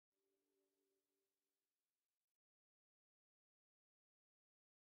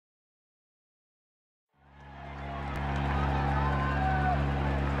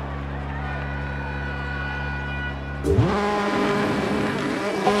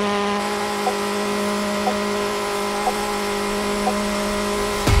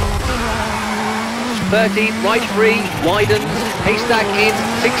30, right 3, widens, haystack in,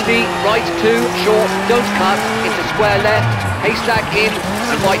 60, right 2, short, don't cut, into square left, haystack in,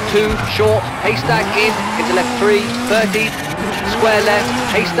 and right 2, short, haystack in, into left 3, 30, square left,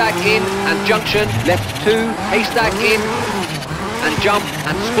 haystack in, and junction, left 2, haystack in, and jump,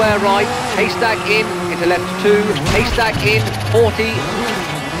 and square right, haystack in, into left 2, haystack in, 40,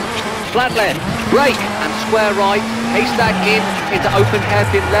 flat left, brake, and square right, haystack in, into open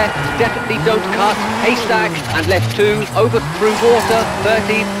hairpin left, definitely don't cut, haystack, and left 2, over through water,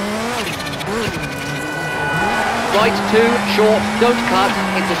 30, right 2, short, don't cut,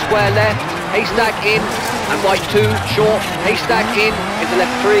 into square left, haystack in, and right 2, short, haystack in, into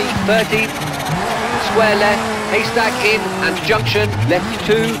left 3, 30, square left, haystack in, and junction, left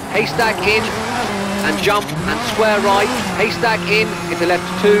 2, haystack in, and jump, and square right, haystack in, into left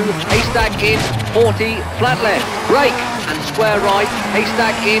 2, haystack in, 40, flat left, brake, and square right,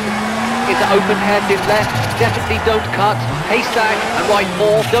 haystack in, into open hairpin left, definitely don't cut, haystack, and right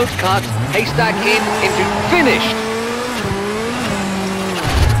 4, don't cut, haystack in, into finished.